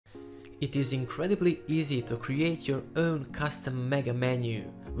It is incredibly easy to create your own custom mega menu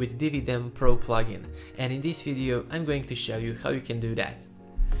with Divi Den Pro plugin, and in this video I'm going to show you how you can do that.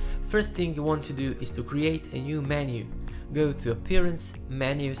 First thing you want to do is to create a new menu. Go to Appearance,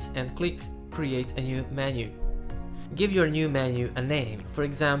 Menus and click Create a new menu. Give your new menu a name. For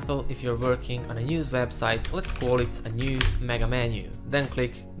example, if you're working on a news website, let's call it a news mega menu. Then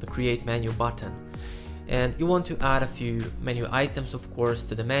click the Create Menu button. And you want to add a few menu items, of course,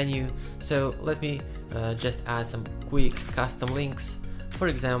 to the menu. So let me just add some quick custom links. For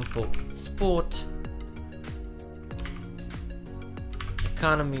example, Sport,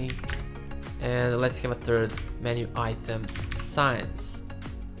 Economy, and let's have a third menu item, Science.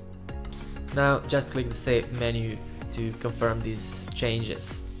 Now just click the Save menu to confirm these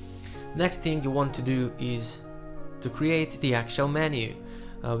changes. Next thing you want to do is to create the actual menu.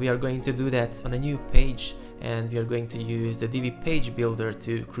 We are going to do that on a new page, and we are going to use the Divi page builder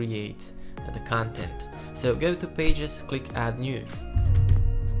to create the content. So go to Pages, click Add New.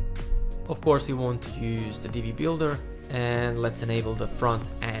 Of course we want to use the Divi builder, and let's enable the front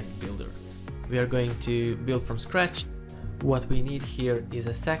end builder. We are going to build from scratch. What we need here is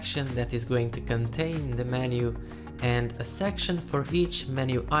a section that is going to contain the menu and a section for each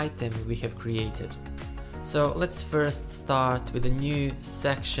menu item we have created. So let's first start with a new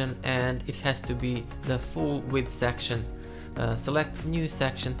section, and it has to be the full width section. Select New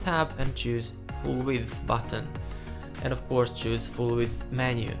Section tab and choose Full Width button, and of course choose Full Width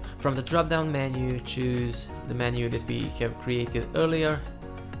menu. From the drop down menu, choose the menu that we have created earlier.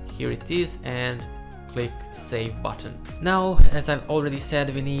 Here it is, and click Save button. Now, as I've already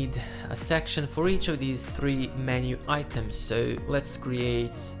said, we need a section for each of these three menu items. So let's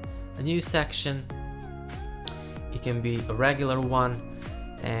create a new section. It can be a regular one,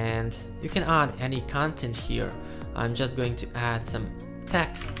 and you can add any content here. I'm just going to add some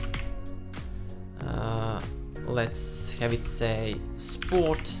text. Let's have it say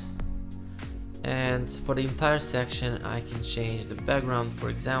Sport, and for the entire section I can change the background. For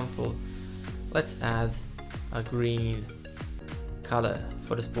example, let's add a green color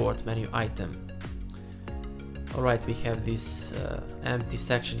for the Sport menu item. Alright, we have this empty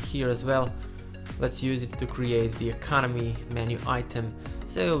section here as well. Let's use it to create the Economy menu item,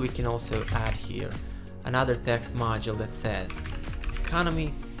 so we can also add here another text module that says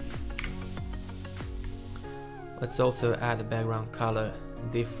Economy. Let's also add a background color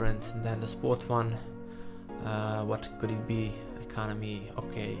different than the Sport one. What could it be? Economy,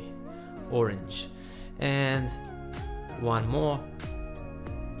 okay, orange. And one more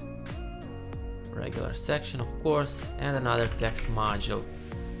regular section, of course, and another text module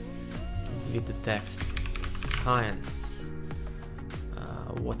with the text Science.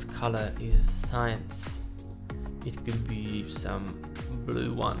 What color is Science? It could be some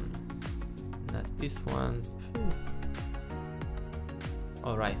blue one, not this one.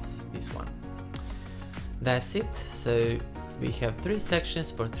 Alright, this one. That's it. So we have three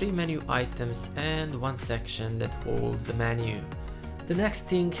sections for three menu items and one section that holds the menu. The next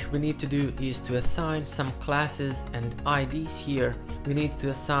thing we need to do is to assign some classes and IDs here. We need to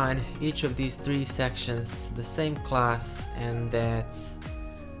assign each of these three sections the same class, and that's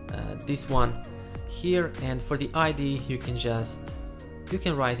this one here. And for the ID you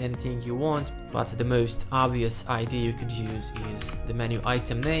can write anything you want, but the most obvious ID you could use is the menu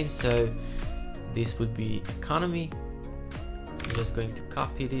item name. So this would be Economy. I'm just going to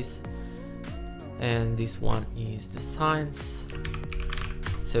copy this, and this one is the Science.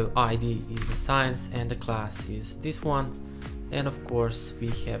 So ID is the Science and the class is this one. And of course we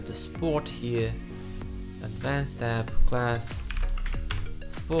have the Sport here, Advanced tab, class,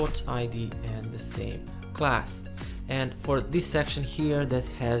 Sport ID, and the same class. And for this section here that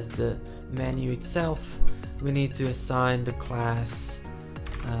has the menu itself, we need to assign the class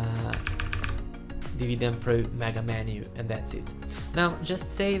Divi Den Pro Mega Menu, and that's it. Now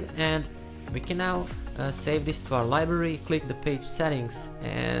just save, and we can now save this to our library. Click the page settings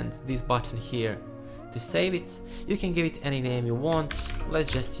and this button here to save it. You can give it any name you want.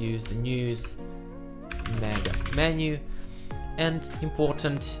 Let's just use the News Mega Menu. And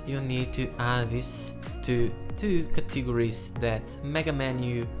important, you need to add this to two categories, that's Mega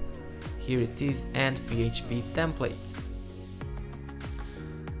Menu, here it is, and PHP template.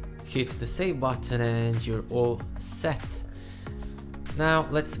 Hit the save button and you're all set. Now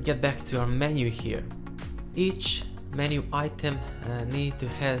let's get back to our menu here. Each menu item need to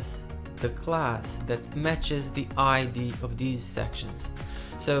has the class that matches the ID of these sections.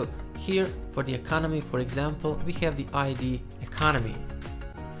 So here for the Economy, for example, we have the ID Economy.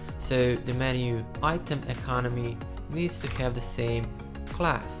 So the menu item Economy needs to have the same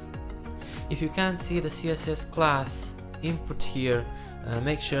class. if you can't see the CSS class input here,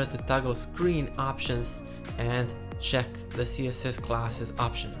 make sure to toggle screen options and check the CSS classes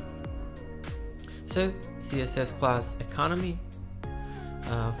option. So CSS class economy,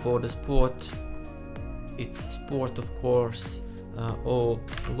 for the sport, it's sport of course, all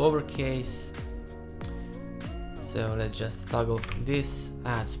lowercase. So let's just toggle this,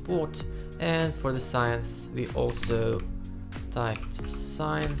 add sport, and for the science we also typed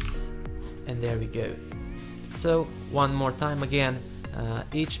science, and there we go. So one more time again,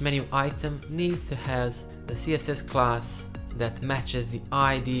 each menu item needs to have the CSS class that matches the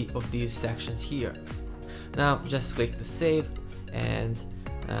ID of these sections here. Now just click the save and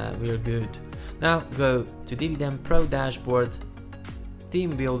we're good. Now go to Divi Den Pro dashboard,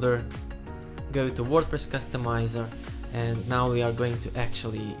 theme builder, go to WordPress customizer, and now we are going to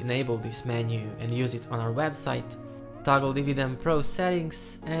actually enable this menu and use it on our website. Toggle Divi Den Pro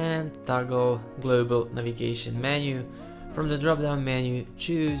settings and toggle global navigation menu. From the drop down menu,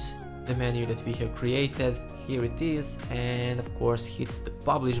 choose the menu that we have created. Here it is, and of course hit the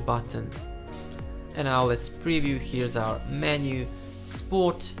publish button. And now let's preview. Here's our menu: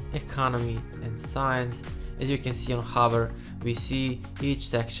 sport, economy and science. As you can see on hover, we see each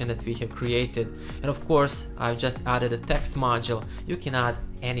section that we have created, and of course I've just added a text module. You can add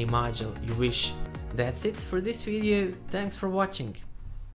any module you wish. That's it for this video. Thanks for watching.